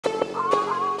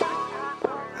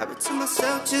To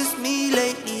myself, just me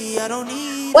lately. I don't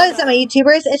need. What is up, my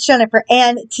YouTubers? It's Jennifer,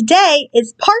 and today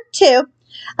is part 2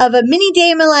 of a mini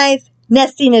day in my life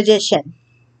nesting edition.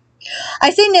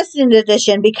 I say nesting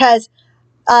edition because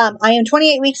I am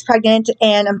 28 weeks pregnant,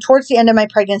 and I'm towards the end of my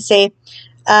pregnancy.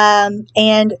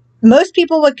 And most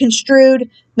people would construe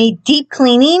me deep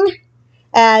cleaning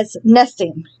as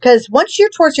nesting, because once you're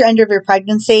towards your end of your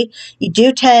pregnancy, you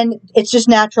do tend, it's just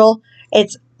natural,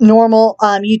 it's normal,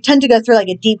 you tend to go through like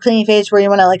a deep cleaning phase where you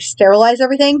want to like sterilize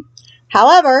everything.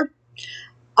 However,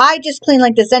 I just clean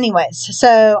like this anyways,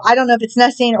 so I don't know if it's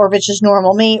nesting or if it's just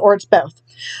normal me or it's both.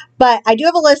 But I do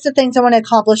have a list of things I want to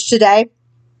accomplish today,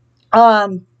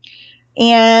 and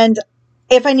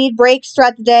if I need breaks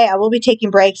throughout the day, I will be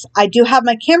taking breaks. I do have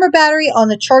my camera battery on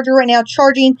the charger right now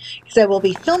charging, because I will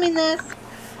be filming this.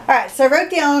 Alright, so I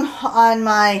wrote down on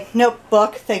my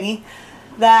notebook thingy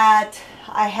that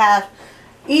I have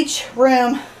each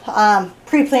room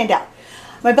pre-planned out.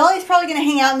 My belly's probably going to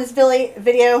hang out in this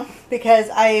video because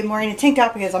I am wearing a tank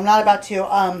top, because I'm not about to,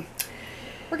 we're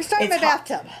going to start in my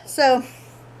bathtub. So,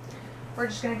 we're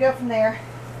just going to go from there.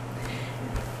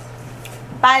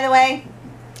 By the way,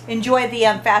 enjoy the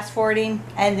fast forwarding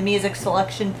and the music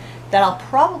selection that I'll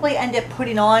probably end up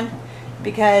putting on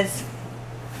because,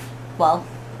 well,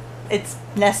 it's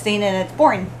nesting and it's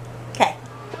boring. Okay.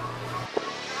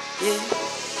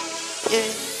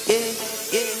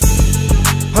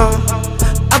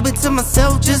 I've been to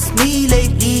myself, just me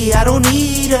lately. I don't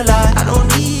need a lot.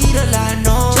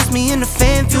 No. Just me and the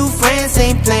fam, few friends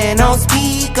ain't playing. I don't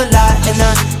speak a lot, and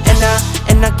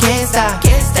I can't stop.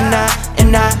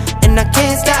 And I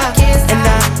can't stop.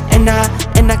 And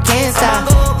I can't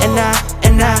stop.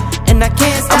 And I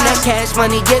can't stop. I'm that cash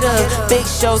money getter, big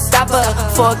show stopper.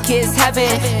 4 kids having,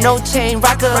 no chain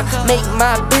rocker. Make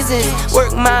my business,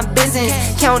 work my business.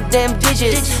 Count them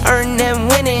digits, earn them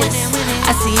winnings.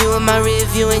 I see you in my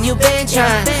review and you been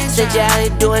trying. Said you out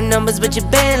here doing numbers but you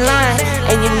been lying.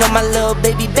 And you know my little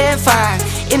baby been fine.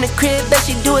 In the crib, bet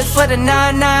she do it for the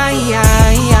 9-9.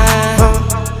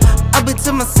 I've been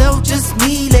to myself, just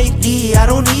me lately. I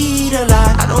don't need a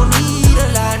lot.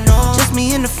 No. Just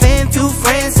me and the fam, few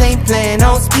friends ain't playing. I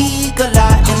don't speak a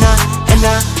lot.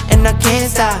 And I can't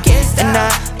stop. And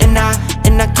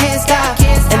I can't stop.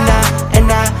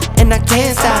 And I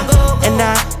can't stop.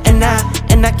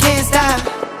 And I can't stop.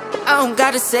 I don't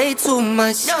gotta say too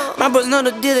much. My bros know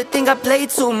the deal, they think I play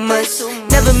too much.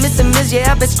 Never miss a miss,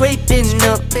 yeah, I've been scraping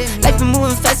up. Life been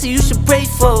moving faster, you should pray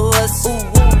for us.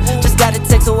 Just got a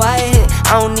text, so I hit.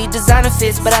 I don't need designer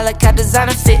fits, but I like how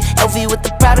designer fit. LV with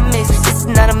the Prada mix, this is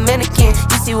not a mannequin.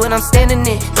 You see what I'm standing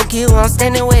in, don't care who I'm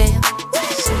standing with.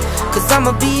 Cause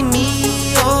I'ma be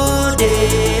me all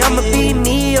day. I'ma be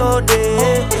me all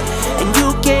day. And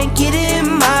you can't get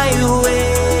in my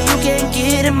way. You can't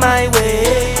get in my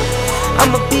way.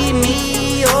 I'ma be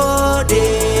me all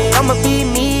day. I'ma be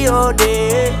me all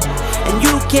day. And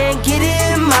you can't get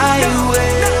in my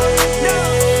way.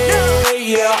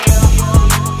 Yeah.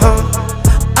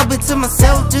 I've been to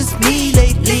myself, just me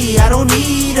lately. I don't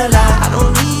need a lot.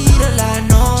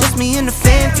 No. Just me and the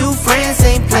fam, few friends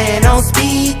ain't playing. I don't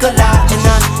speak a lot.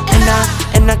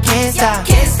 And I can't stop.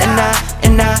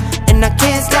 And I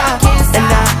can't stop.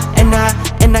 And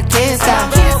I can't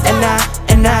stop.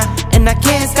 And I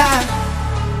can't stop.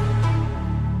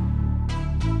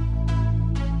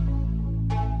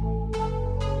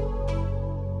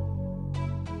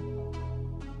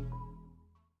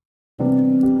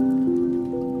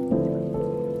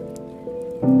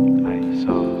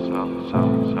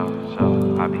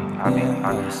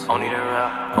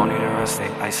 Only the real stay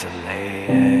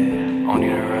isolated. Only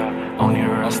the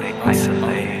real stay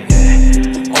isolated.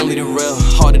 Only the real,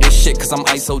 harder this shit cause I'm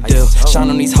ISO deal. Shine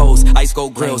on these hoes, ice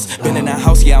gold grills. Been in that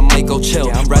house, yeah, I might go chill.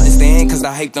 Rather stay in cause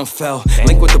I hate them fell.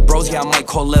 Link with the bros, yeah, I might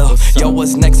call Lil. Yo,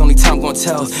 what's next, only time gon'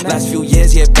 tell. Last few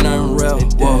years, yeah, been unreal.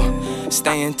 Whoa,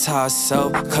 staying to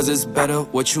ourselves, cause it's better,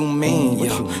 what you mean,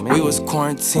 yeah. We was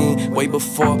quarantined, way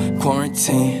before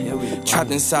quarantine.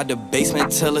 Trapped inside the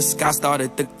basement till the sky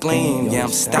started to gleam. Yeah,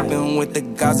 I'm stepping with the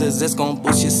Gazas, it's gon'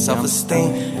 boost your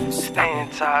self-esteem. Staying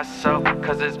to ourselves,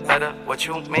 cause it's better, what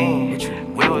you mean.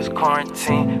 We was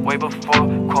quarantined, way before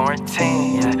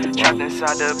quarantine. Yeah, trapped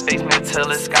inside the basement till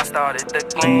the sky started to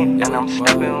gleam. And I'm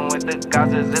stepping with the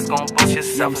Gazas, it's gon' boost your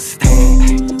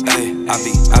self-esteem. Hey,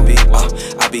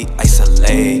 I be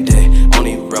isolated.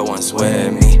 Only real ones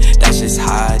with me. That's just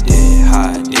how I did.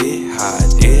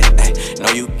 Ay, no,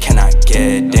 you cannot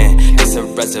get in. It's a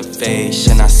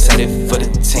reservation. I set it for the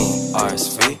team.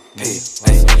 RSVP.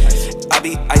 Ay, I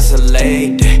be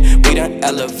isolated. We done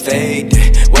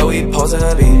elevated. Where we supposed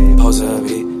to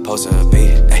be. supposed to be.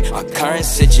 Ay, my current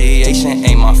situation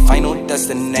ain't my final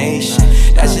destination.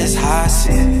 That's just how I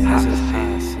see it.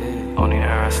 Only the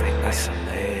real stay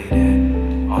isolated.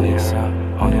 Only the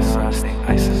real stay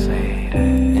isolated.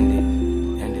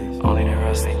 Only the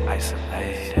real stay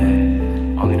isolated.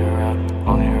 Only the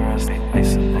real stay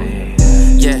isolated.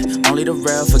 Yeah, only the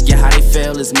real forget how they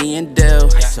feel. It's me and Dill.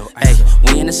 Hey,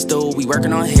 we in the stool, we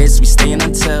working on hits, we staying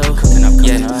until.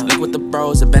 Yeah, look with the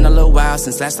bros, it been a little while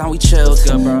since last time we chilled.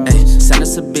 Hey, send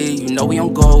us a beat, you know we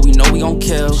on go, we know we gon'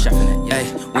 kill. Hey,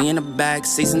 we in the back,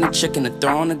 season the chicken to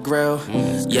throw on the grill.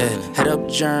 Yeah, hit up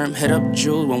Germ, hit up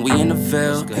Jewel when we in the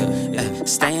Ville.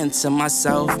 Staying to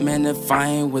myself, man, if I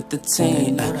ain't with the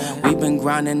team. We been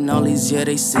grinding all these years,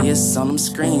 they see us on them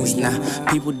screens. Now,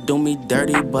 people do me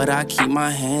dirty, but I keep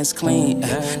my hands clean.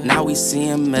 Now we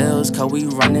seeing mills, cause we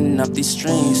running up these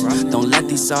streams. Don't let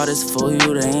these artists fool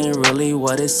you, they ain't really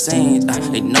what it seems.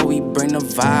 They know we bring the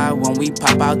vibe when we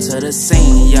pop out to the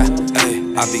scene, yeah.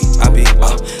 I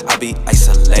be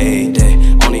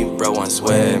isolated. Only real ones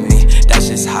with me. That's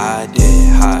just how I did.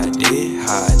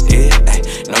 Ay,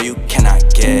 no, you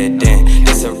cannot get in.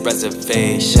 It's a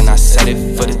reservation. I set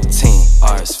it for the team.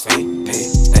 RSVP.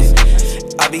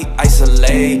 I be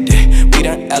isolated. We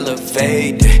done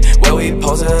elevated. Where we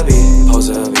supposed to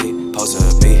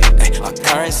be. Ay, my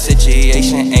current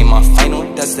situation ain't my final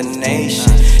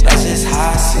destination. That's just how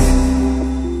I see it.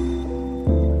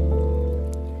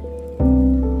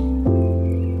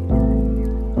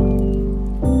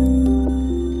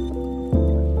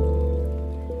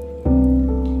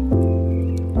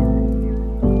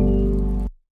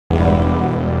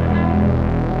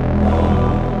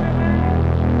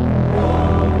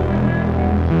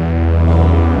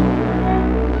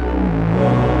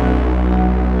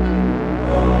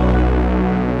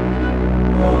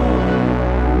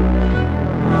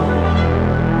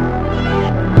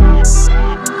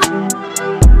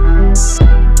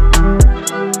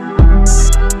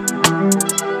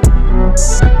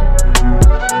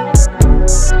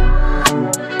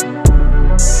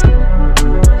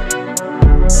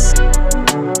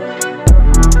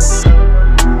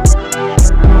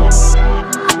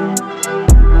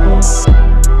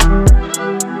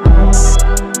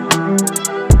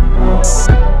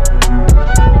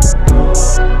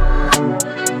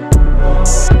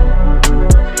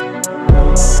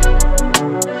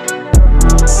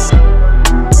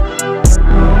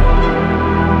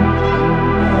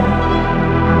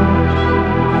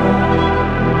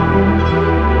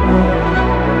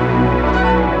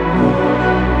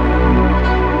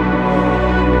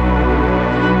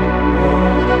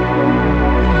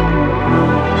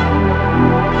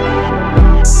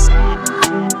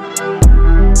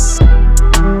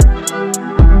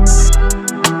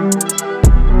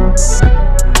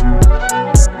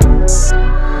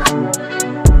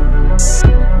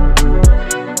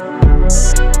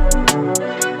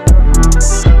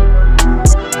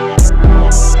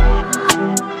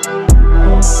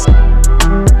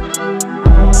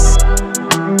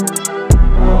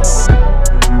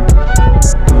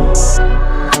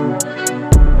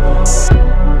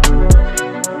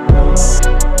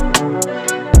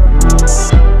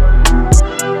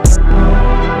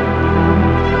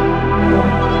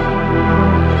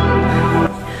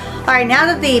 Alright, now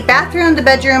that the bathroom, the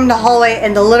bedroom, the hallway,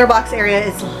 and the litter box area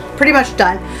is pretty much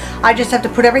done, I just have to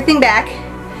put everything back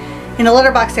in the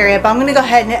litter box area. But I'm going to go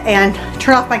ahead and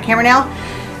turn off my camera now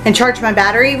and charge my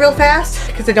battery real fast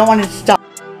because I don't want it to stop.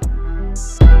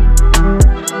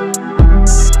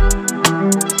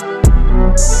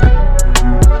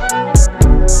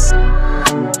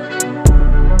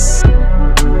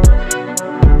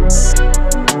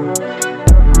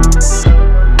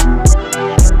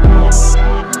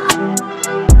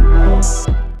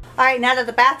 Alright, now that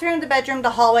the bathroom, the bedroom,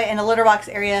 the hallway, and the litter box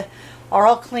area are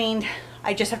all cleaned,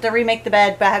 I just have to remake the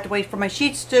bed, but I have to wait for my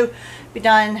sheets to be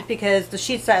done because the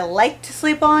sheets that I like to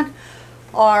sleep on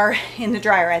are in the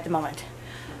dryer at the moment.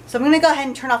 So I'm going to go ahead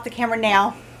and turn off the camera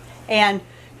now and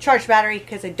charge the battery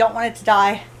because I don't want it to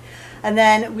die. And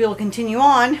then we will continue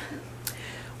on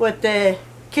with the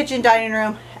kitchen, dining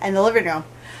room, and the living room.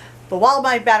 But while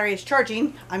my battery is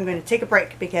charging, I'm going to take a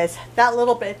break because that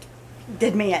little bit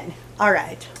did me in.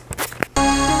 Alright.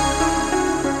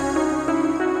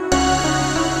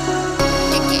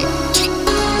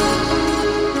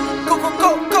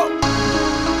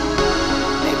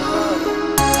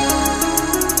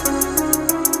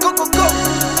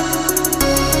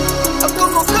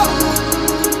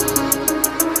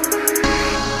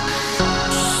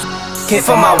 Hit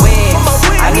for my wins,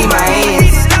 I need my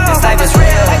ends. This life is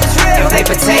real, and play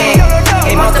pretend.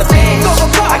 Game off the bench,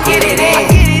 I get it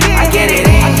in, I get it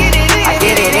in, I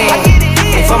get it in.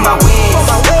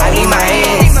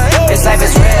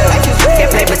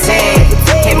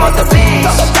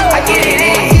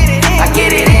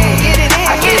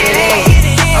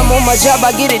 my job,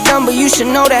 I get it done, but you should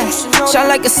know that.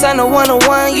 Shine like a sun, a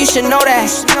 101, you should know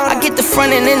that. I get the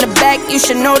front and in the back, you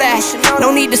should know that. No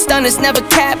need to stun, it's never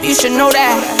cap, you should know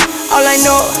that. All I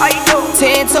know,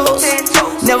 10 toes,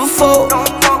 never fold,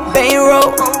 bang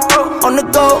roll, on the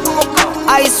go,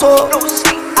 ice wall,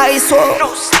 ice wall,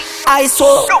 ice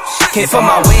wall. Came for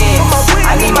my wins,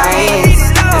 I need my ends.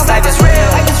 This life is real,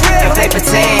 can't play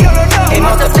pretend. Aim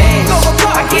off the bench,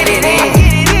 I get it in,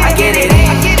 I get it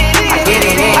in, I get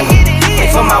it in.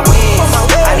 Came for my wins,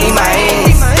 I need my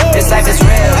ends. This life is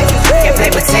real, can't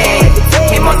play pretend.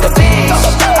 Came off the bench,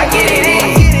 I get it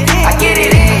in, I get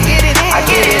it in, I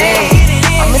get it in.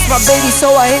 I miss my baby,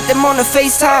 so I hit them on the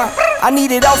FaceTime. I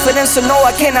need it all for them, so no,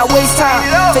 I cannot waste time.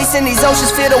 Facing these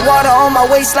oceans, feel the water on my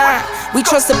waistline. We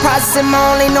trust the process and my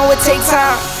only know it take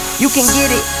time. You can get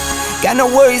it, got no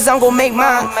worries, I'm gon' make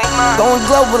mine. Going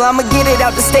global, I'ma get it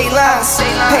out the state lines.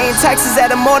 Paying taxes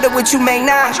at a more than what you make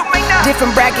now.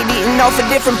 Different bracket, eating off a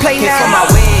different plate now. For my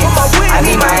wins, I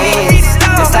need my ends.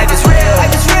 This life is real,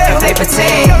 can't play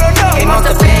pretend. Came off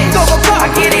the bench, I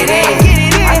get it in,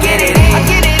 I get it in,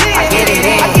 I get it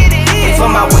in. And for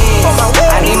my wins,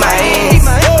 I need my ends.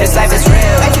 This life is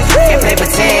real, can't play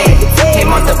pretend.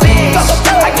 Came off the bench,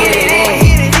 I get it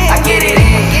in, I get it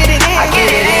in, I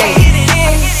get it in.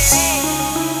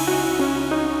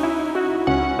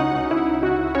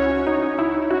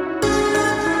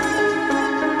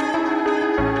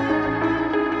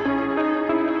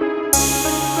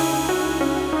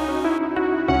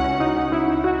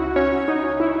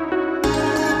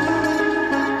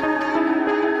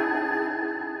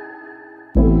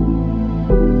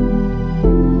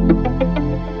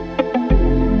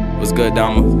 What's good,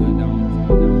 Dama?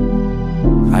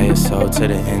 ISO to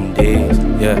the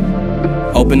NDs,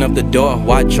 yeah. Open up the door,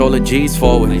 watch all the G's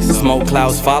forward. Smoke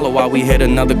clouds follow while we hit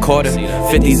another quarter.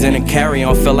 50s in a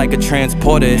carry-on, feel like a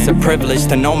transporter. It's a privilege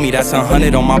to know me, that's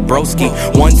 100 on my broski.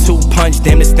 1-2 punch,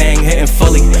 damn this thing hitting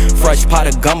fully. Fresh pot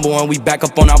of gumbo and we back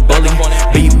up on our bully.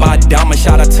 Beat by Dama,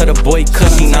 shout out to the boy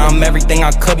Cushy. Now I'm everything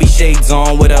I could be, shades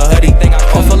on with a hoodie.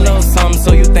 Off a little something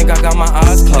so you think I got my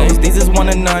eyes closed. These is one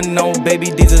and none, no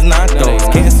baby, these is not those.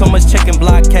 Getting so much chicken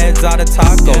blockheads out of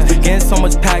tacos. Getting so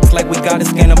much packs like we gotta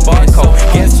scan a barcode.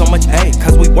 Getting so much A,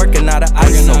 cause we working out of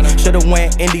ISO. Should've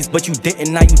went Indies, but you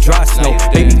didn't, now you dry snow.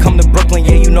 Baby come to Brooklyn,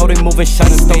 yeah, you know they moving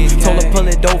Shutterstone. Told her pull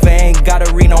it over, ain't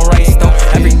gotta read on rice though.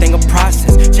 Everything a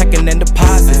process, checking in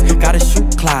deposits. Got a shoe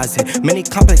closet, mini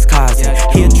complex closet.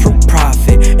 He a true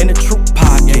prophet, in a true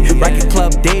pocket. Racket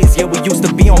club days, yeah, we used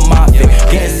to be on Moffitt.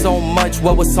 Getting so much,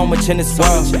 what was so much in this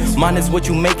world? Mine is what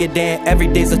you make it, then every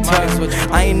day's a turn.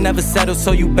 I ain't never settled,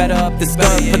 so you better up the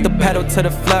skirt. Put the pedal to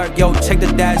the flirt, yo, check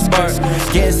the dashboard.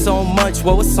 Getting so much,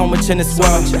 what was so much in this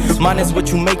world? Mine is what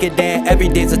you make it, then every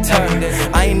day's a turn.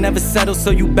 I ain't never settled,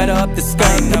 so you better up the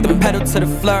skirt. Put the pedal to the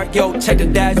flirt, yo, check the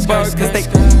dashboard. Cause they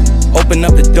open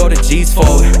up the door to G's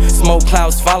forward. Smoke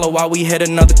clouds follow while we hit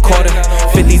another quarter.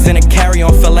 50s in a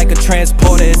carry-on, feel like a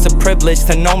transporter. It's a privilege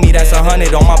to know me, that's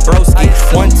 100 on my broski.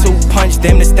 1-2 punch,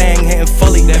 damn this thing hitting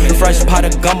fully. Fresh pot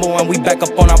of gumbo and we back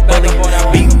up on our bully.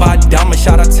 Beat by Dama,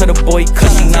 shout out to the boy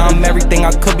Cushy. Now I'm everything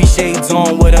I could be, shades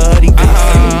on with a hoodie.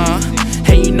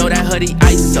 Hey, you know that hoodie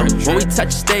ISO. When we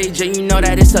touch stage, and you know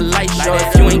that it's a light show.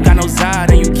 If you ain't got no Zod,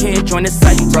 then you can't join the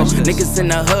site, bro. Niggas in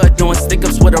the hood doing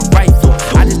stick-ups with a rifle.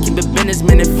 I just keep it business,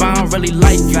 man, if I don't really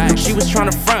like you. She was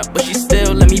tryna front, but she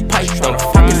still let me pipe, though.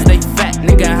 I can stay fat,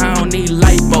 nigga, I don't need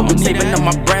lipo. I'm saving up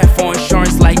my bread for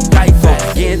insurance like Geico.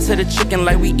 Get into the chicken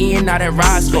like we eating out at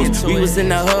Roscoe's. We was in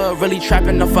the hood, really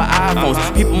trapping up for iPhones.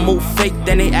 People move fake,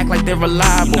 then they act like they're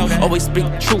reliable. Always speak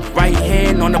truth, right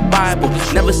hand on the Bible.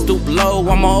 Never stoop low,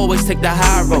 I'ma always take the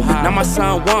high road. Now my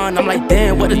son won, I'm like,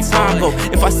 damn, where the time go?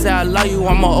 If I say I love you,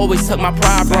 I'ma always tuck my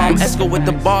pride, bro. I'm Esco with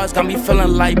the bars, got me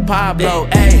feeling like Pablo.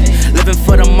 Ayy, living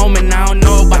for the moment, I don't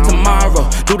know about tomorrow.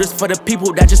 Do this for the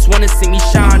people that just wanna see me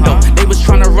shine, though. They was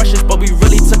tryna rush us, but we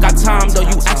really took our time, though.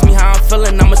 You ask me how I'm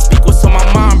feeling, I'ma speak what's on my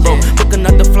mind, bro. Book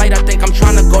another flight, I think I'm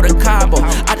tryna go to Cabo.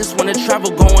 I just wanna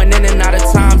travel, going in and out of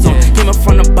time zone. Came up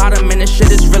from the bottom, and this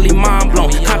shit is really mind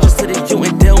blown. Conscious to the U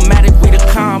and Drill-Matic, we the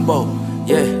combo.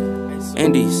 Yeah,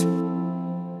 Indies.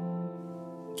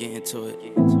 Get into it.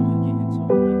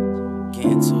 Get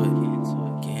into it.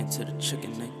 Get into the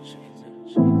chicken, nigga.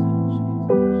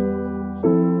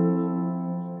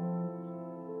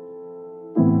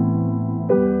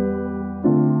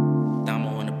 Damo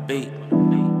on the beat.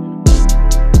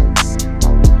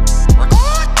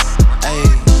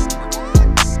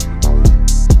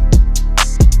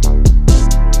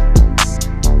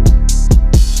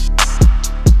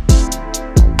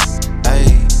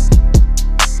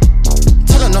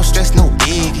 Tell her no stress, no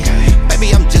biggie.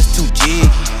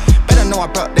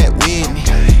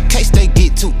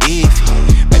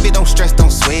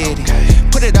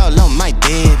 Put it all on my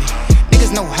baby.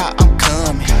 Niggas know how I'm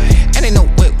coming, and they know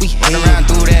what we hate. Run around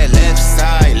through that left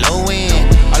side, low end.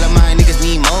 All of my niggas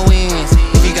need more wins.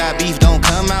 If you got beef, don't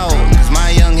come out, cause my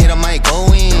young hitter might go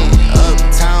in.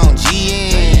 Uptown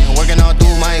GN, working all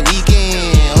through my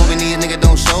weekend. Hoping these niggas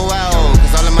don't show out,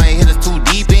 cause all of my hitters too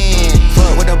deep in.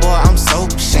 Fuck with the boy, I'm so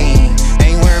shame.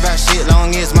 Ain't worried about shit long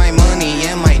as my money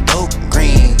and my dope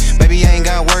green. Baby, I ain't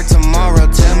got work tomorrow,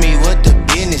 tell me what the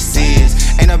business is.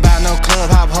 Ain't about no club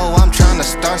hop hoe, I'm tryna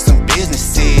start some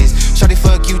businesses. Shorty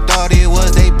fuck you thought it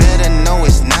was, they better know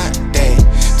it's not that.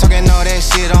 Talking all that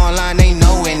shit online, they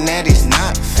knowing that it's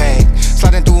not fact.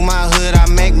 Sliding through my hood, I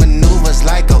make maneuvers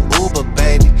like a Uber,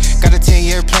 baby. Got a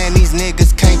 10-year plan, these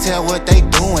niggas can't tell what they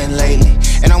doing lately.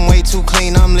 And I'm way too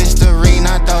clean, I'm Listerine,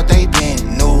 I thought they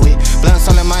been knew it. Blunts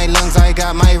all in my lungs, I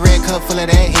got my red cup full of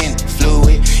that Henny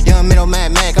fluid. Young middle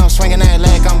Mad Mac, I'm swinging that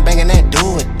leg, I'm banging that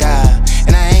do or die.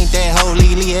 And I ain't that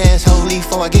holy, ass holy,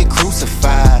 before I get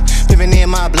crucified. Living in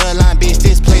my bloodline, bitch,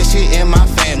 this place shit in my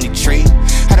family tree.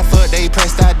 How the fuck they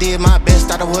pressed, I did my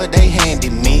best out of what they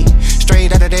handed me.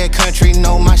 Straight out of that country,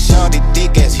 know my shawty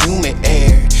thick as human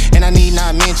air. And I need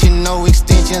not mention no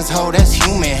extensions, ho, that's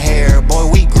human hair. Boy,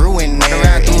 we grew in there.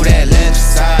 Around through that left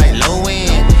side, low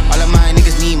end. All of my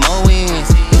niggas need more wins.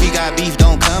 If you got beef,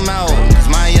 don't come out, cause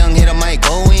my young hitter might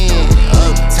go in.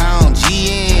 Uptown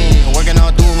GN, working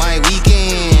all through my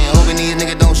weekend. Hoping these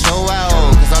niggas don't show out,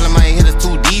 cause all of my hitters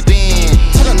too deep in.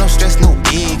 Tell them no stress, no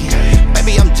biggie.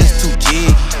 Baby, I'm just too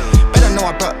jiggy. Better know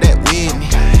I brought that with me,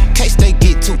 case they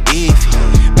get too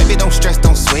iffy. Baby, don't stress,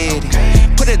 don't sweat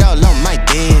it. Put it all on my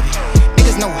baby.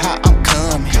 Niggas know how I'm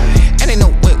coming, and they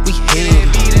know what we headed.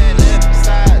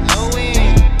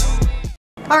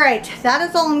 Alright, that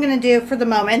is all I'm going to do for the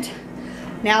moment.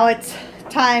 Now it's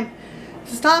time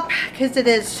to stop because it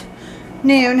is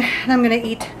noon and I'm going to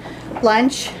eat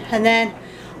lunch and then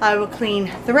I will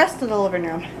clean the rest of the living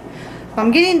room.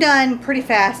 I'm getting done pretty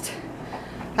fast.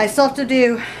 I still have to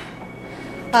do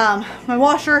my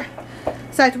washer,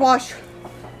 so I have to wash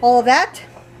all of that.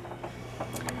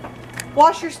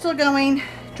 Washer's still going,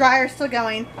 dryer's still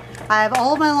going. I have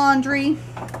all of my laundry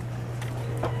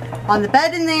on the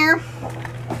bed in there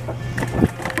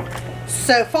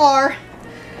so far,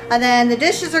 and then the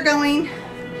dishes are going,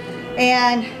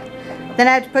 and then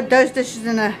I have to put those dishes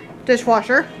in a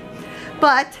dishwasher.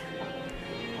 But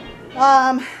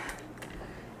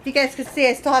if you guys can see,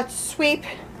 I still have to sweep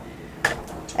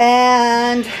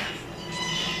and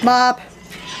mop.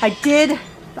 I did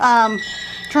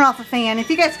turn off the fan. If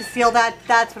you guys can see all that,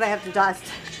 that's what I have to dust.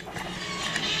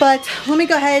 But let me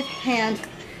go ahead and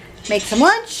make some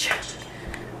lunch.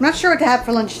 I'm not sure what to have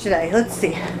for lunch today. Let's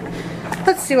see.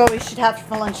 Let's see what we should have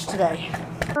for lunch today.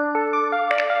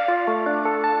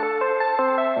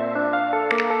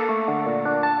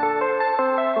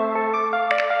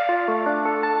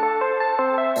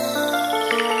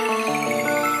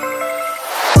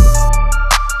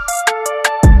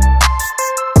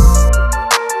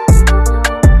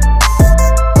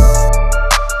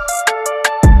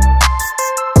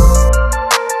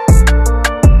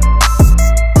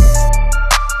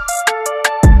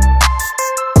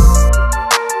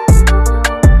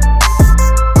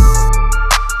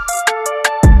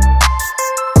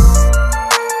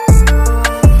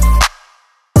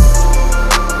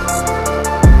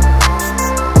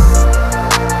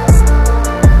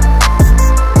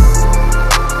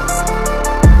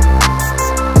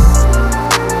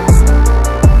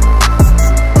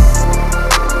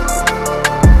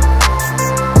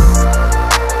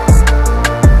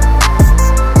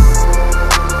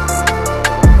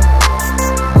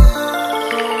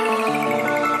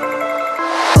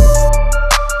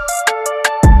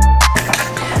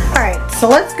 So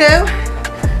let's go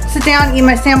sit down, eat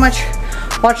my sandwich,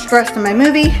 watch the rest of my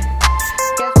movie.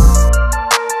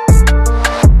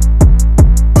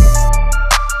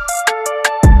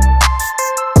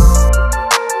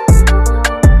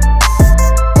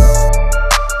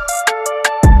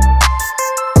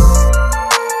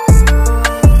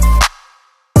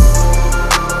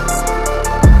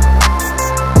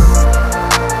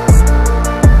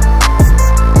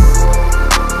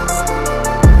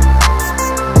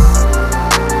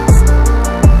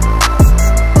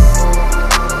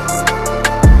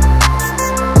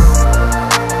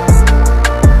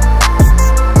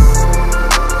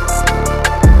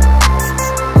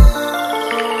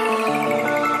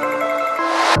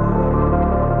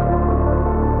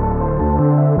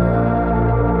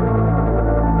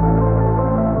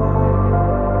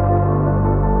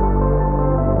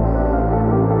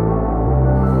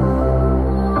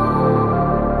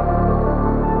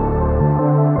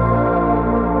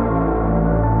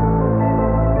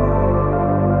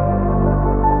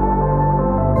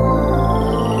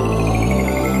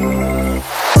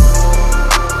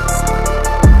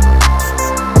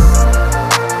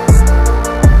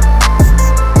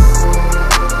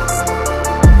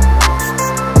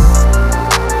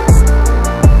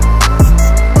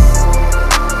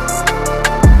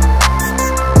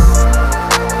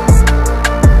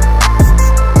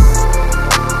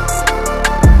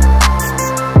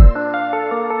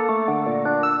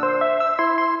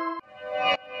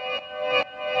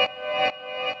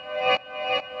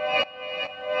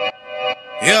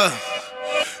 Yeah.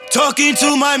 Talking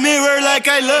to my mirror like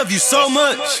I love you so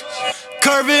much.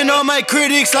 Curving on my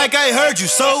critics like I heard you,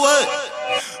 so what?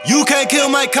 You can't kill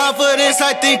my confidence,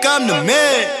 I think I'm the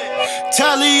man.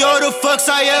 Tally all the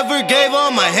fucks I ever gave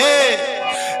on my head.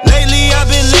 Lately I've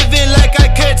been living like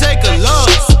I can't take a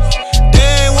loss. They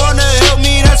ain't wanna help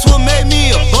me, that's what made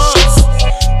me a boss.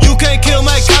 You can't kill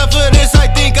my confidence, I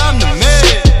think I'm the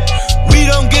man. We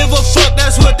don't give a fuck,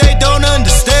 that's what they don't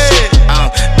understand.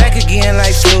 Back again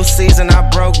like flu season, I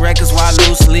broke records while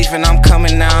loose leafing. I'm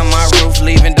coming now, my roof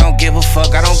leaving, don't give a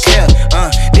fuck, I don't care.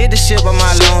 Did the shit by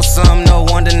my lonesome, no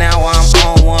wonder now I'm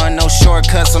on one. No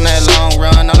shortcuts on that long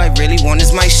run, all I really want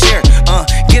is my share.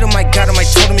 Get him, I got him, I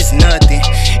told him it's nothing.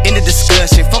 In the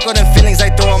discussion, fuck all them feelings, I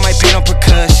throw all my pain on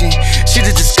percussion. Shit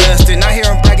is disgusting, I hear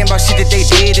them bragging about shit that they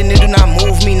did, and it do not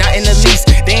move me, not in the least.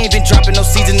 They ain't been dropping no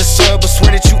seeds in the soil, but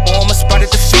swear that you on my spot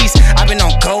at the feast. I've been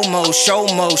on go mode,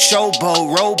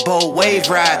 showboat, rowboat, wave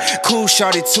ride. Cool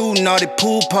shorty, too naughty,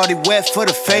 pool party, wet for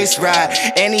the face ride.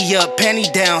 Annie up, penny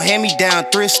down, hand me down,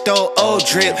 thrift store, old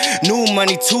drip. New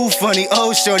money, too funny,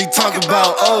 old shorty, talk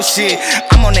about old shit.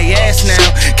 I'm on they ass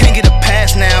now, can't get a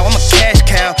pass now. I'm a cash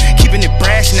cow, keeping it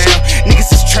brash now.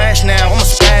 Niggas is trash now, I'ma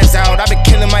spaz out. I've been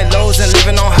killing my lows and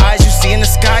living on highs. You see in the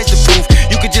skies the proof.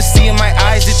 You could just see in my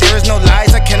eyes that there is no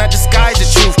lies, I cannot disguise the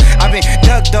truth. I've been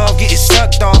ducked off, getting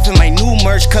sucked off in my new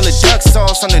merch, colored duck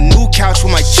sauce on the new couch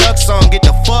with my chucks on. Get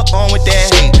the fuck on with that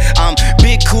hate. I'm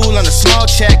big cool on the small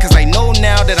chat, cause I know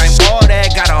now that I'm all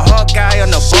that. Got a hawk guy on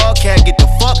the ball cat, get the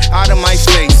fuck out of my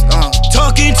face.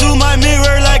 Talking to my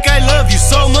mirror like I love you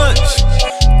so much.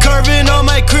 Curving on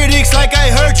my critics like I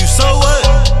heard you, so what?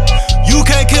 You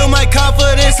can't kill my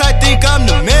confidence, I think I'm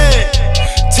the man.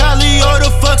 Tally all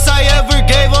the fucks I ever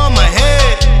gave on my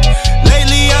head.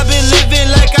 Lately I've been living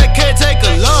like I can't take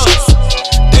a loss.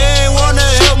 They ain't wanna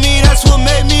help me, that's what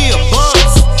made me a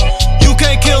boss. You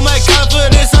can't kill my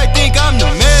confidence, I think I'm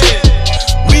the man.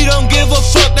 We don't give a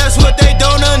fuck, that's what they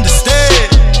don't understand.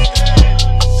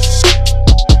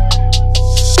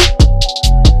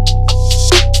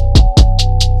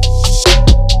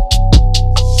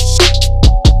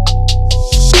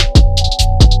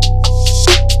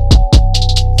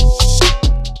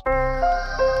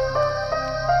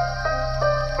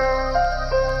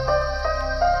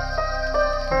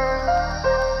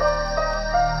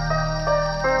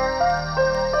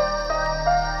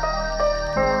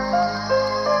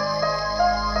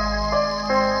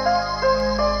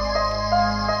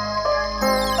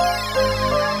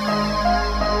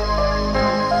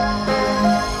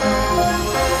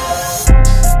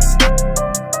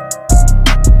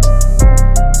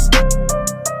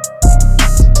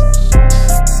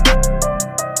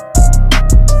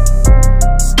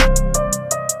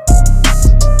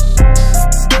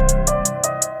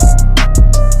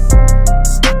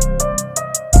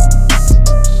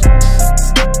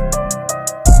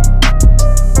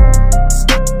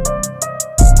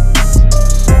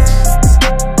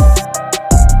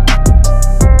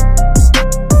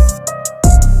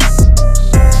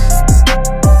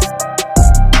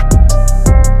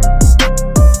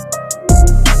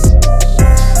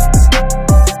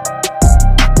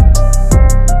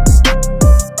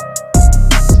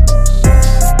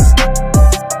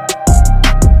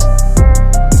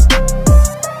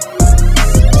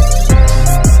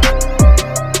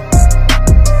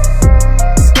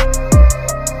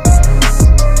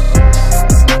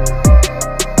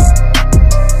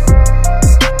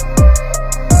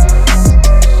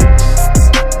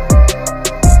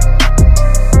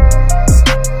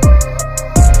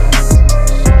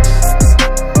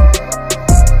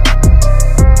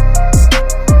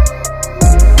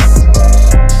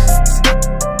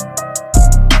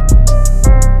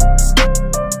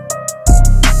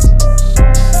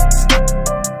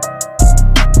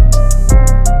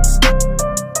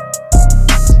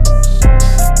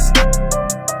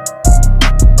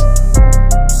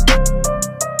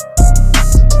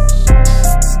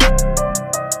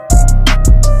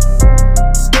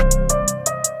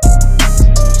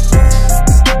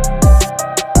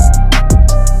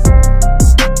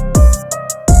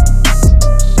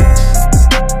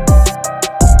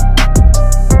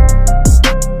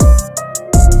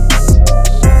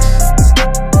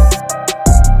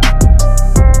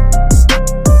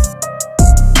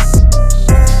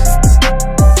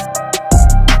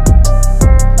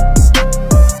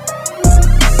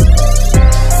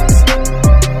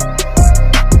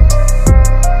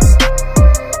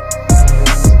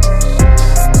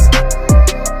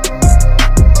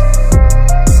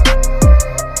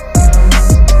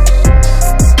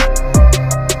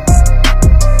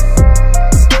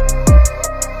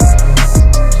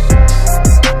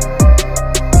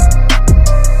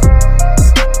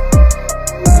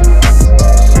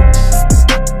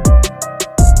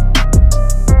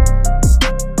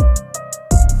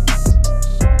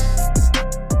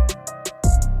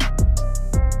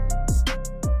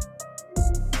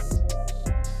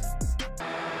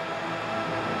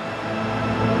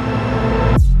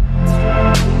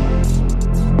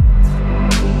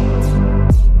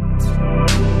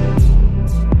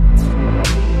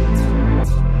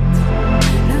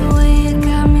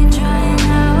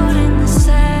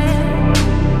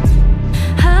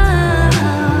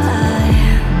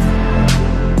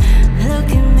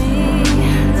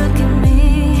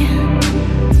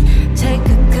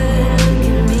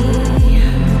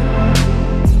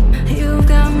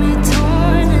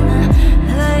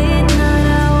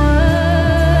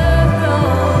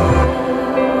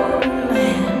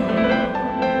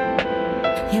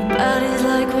 Your body's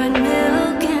like wet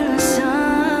milk in the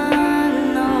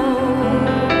sun. Oh,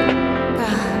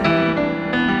 God.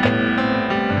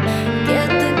 Get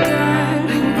the gun,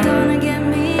 you're gonna get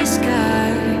me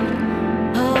scarred.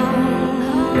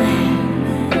 Oh, man.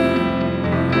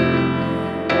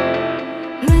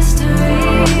 Mystery,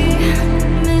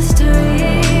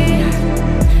 mystery.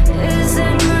 Is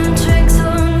it my tricks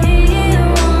only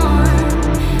one?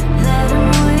 Let him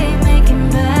wait, make him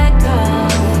back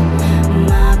off.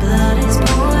 My blood is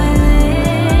boiling.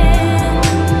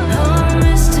 Oh,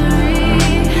 mystery,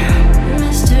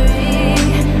 mystery.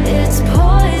 It's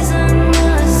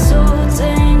poisonous, so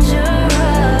dangerous.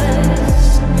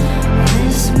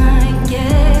 This might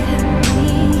get me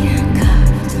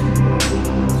cuffed.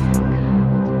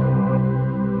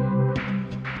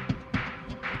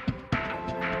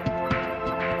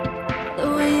 The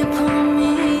way you pull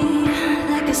me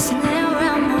like a snare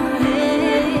around my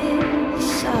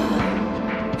wrist. Oh,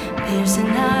 piercing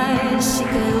eyes,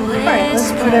 secret ways. Alright,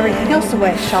 let's put everything else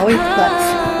away, shall we? Let's.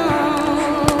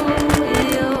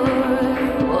 You're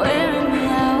wearing me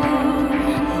out.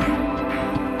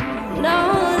 No,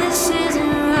 this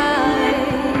isn't right.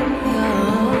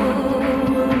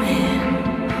 Oh, man.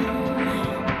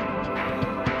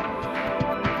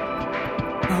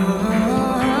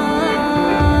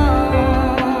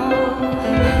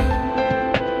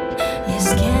 Your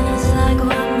skin is like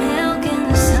white milk in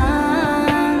the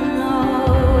sun.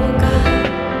 Oh, God.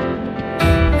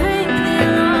 Ring the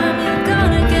alarm, you're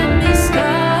gonna get me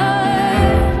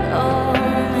scarred. Oh,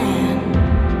 man.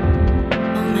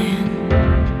 Oh, man.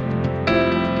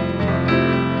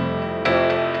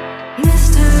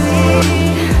 Mystery,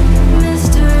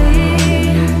 mystery.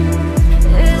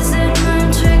 Is it my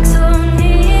tricks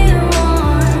only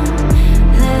one?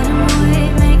 Let him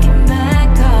wait, make him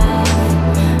back off.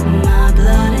 My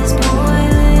blood is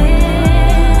boiling.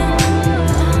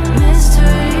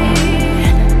 Mystery,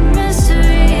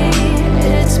 mystery.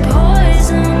 It's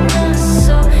poisonous,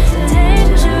 so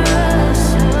dangerous.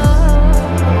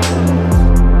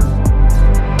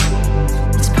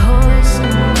 It's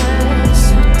poisonous,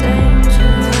 so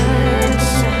dangerous.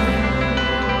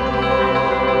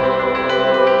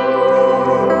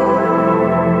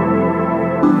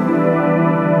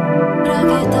 But I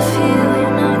get the feel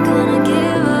you're not gonna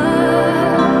give up.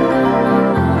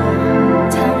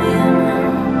 Tell me I'm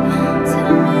wrong.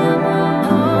 Tell me I'm wrong.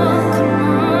 Oh, come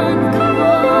on, come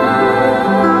on.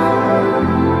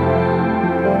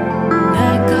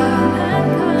 Back up,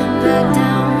 back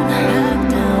down, back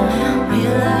down.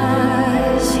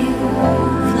 Realize you've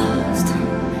lost.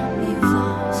 You've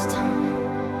lost.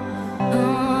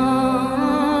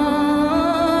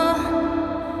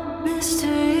 Oh,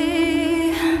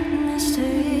 mystery,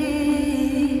 mystery.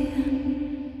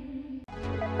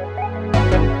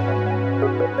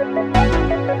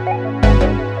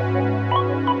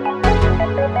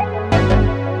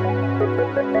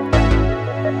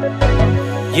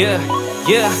 Yeah,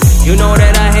 yeah, you know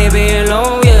that I hate being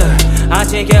alone, yeah.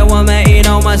 아침에 오면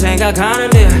이놈만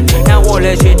생각하는데 난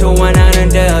원래 질투만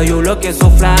하는데 You looking so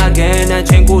fly again 난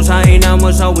친구 사이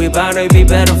남아서 We better be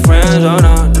better friends, oh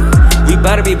no We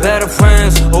better be better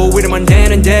friends Oh, 이러면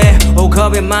되는데 Oh,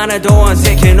 겁이 많아도 I'm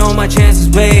taking all my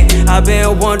chances, babe I've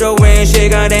been wondering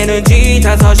시간 되는지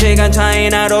 5시간 차이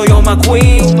나도 You're my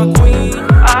queen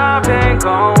I've been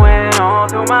going all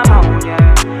through my phone, yeah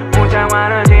문장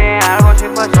많은지 알고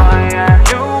싶어서, yeah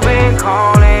You've been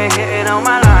calling, hitting on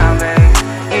my line, babe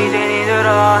이젠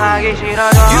잊으러 하기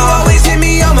싫어져 You always hit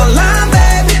me on my line,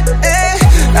 baby.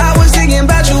 I was thinking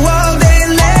about you all day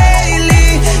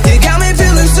lately. You got me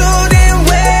feeling so damn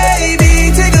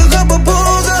wavy. Take a couple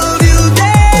pulls of you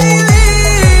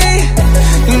daily.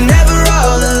 You're never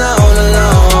all alone,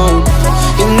 alone.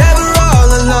 You're never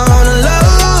all alone,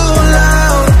 alone,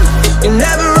 alone. You're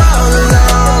never all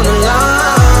alone, alone.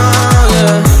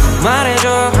 Yeah.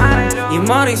 말해줘 이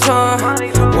머릿속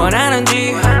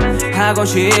원하는지 하고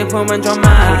싶으면 좀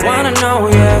말해 I wanna know,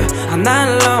 yeah I'm not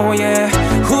alone, yeah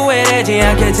후회되지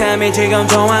않게 tell me 지금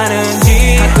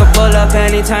좋아하는지 I could pull up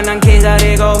anytime 난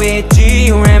기다리고 있지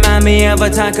You remind me of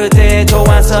a time 그때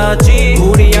좋았었지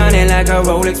우리 연애 like a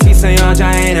Rolex piece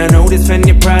여자애 I know this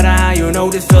Fendi Prada You know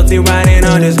this filthy riding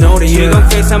on this note 지금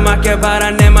face 안 맞게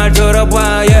바라 내 말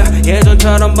들어봐 yeah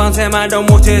예전처럼 밤새말도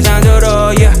못해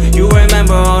잠들어 yeah You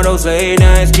remember all those late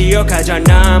nights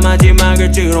기억하잖아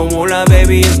마지막일지도 몰라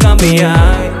baby it's gonna be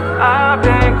alright I've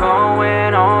been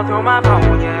going all through my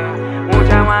phone yeah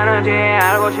문자 많은지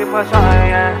알고 싶어서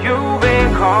yeah You've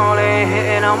been calling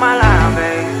hitting on my line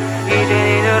babe 이젠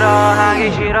잊으러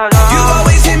하기 싫어져 You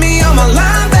always hit me on my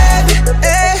line, baby.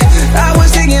 I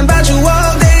was thinking about you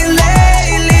all day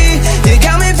lately. You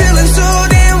got me feeling so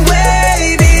damn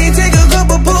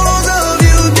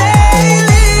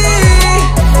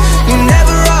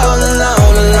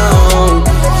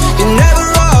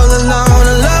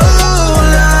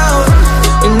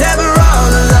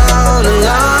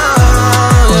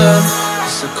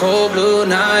cold blue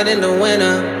night in the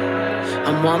winter.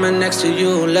 I'm warming next to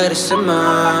you, let it simmer.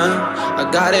 I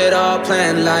got it all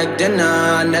planned like dinner.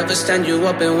 I never stand you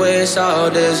up and waste all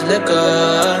this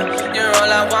liquor. You're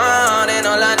all I want and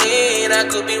all I need. I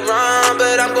could be wrong,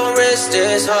 but I'm gon' risk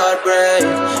this heartbreak.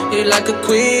 You're like a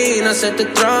queen, I set the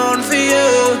throne for you,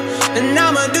 and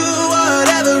I'ma do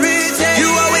whatever it takes.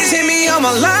 You always hit me on my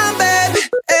line, baby.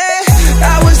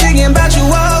 I was thinking about you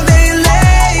all day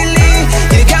lately.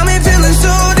 You got me feeling so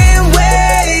damn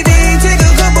wavy. Take a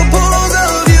couple pulls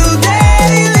of you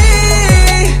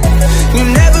daily. You're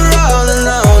never all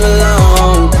alone,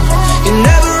 alone. You're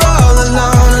never all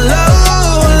alone,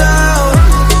 alone, alone.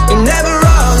 You're never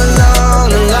all alone,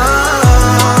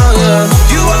 alone, yeah.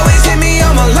 You always hit me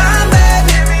on my line,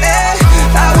 baby.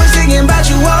 I was thinking about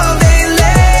you all day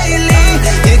lately.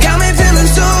 You got me feeling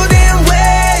so damn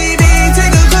wavy.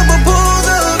 Take a couple pulls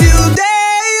of you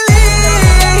daily.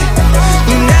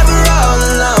 You're never all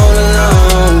alone,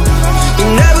 alone.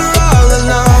 You're never all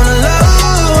alone,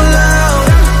 alone, alone.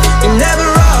 You're never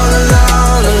all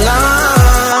alone,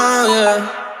 alone, yeah.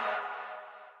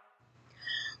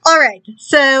 All right,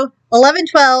 so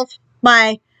 11/12,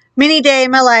 my mini day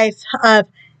in my life of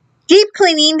deep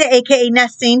cleaning, aka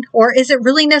nesting, or is it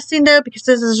really nesting though? Because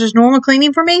this is just normal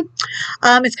cleaning for me.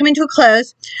 It's coming to a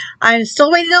close. I'm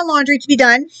still waiting on laundry to be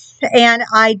done, and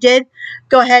I did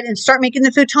go ahead and start making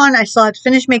the futon. I still have to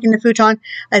finish making the futon.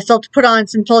 I still have to put on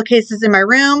some pillowcases in my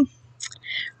room,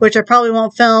 which I probably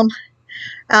won't film.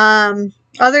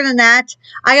 Other than that,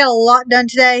 I got a lot done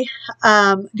today.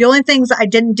 The only things I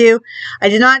didn't do, I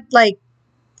did not like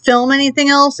film anything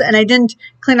else, and I didn't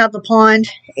clean out the pond.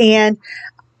 And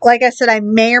like I said, I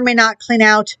may or may not clean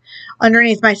out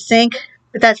underneath my sink,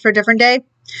 but that's for a different day.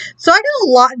 So I got a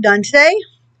lot done today.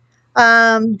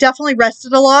 Definitely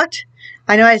rested a lot.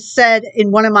 I know I said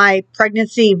in one of my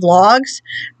pregnancy vlogs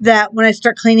that when I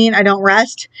start cleaning, I don't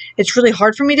rest. It's really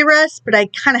hard for me to rest, but I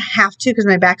kind of have to because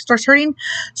my back starts hurting.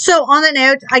 So on that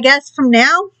note, I guess from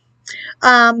now,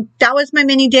 that was my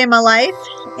mini day in my life.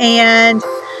 And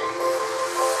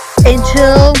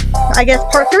until, I guess,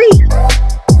 part 3.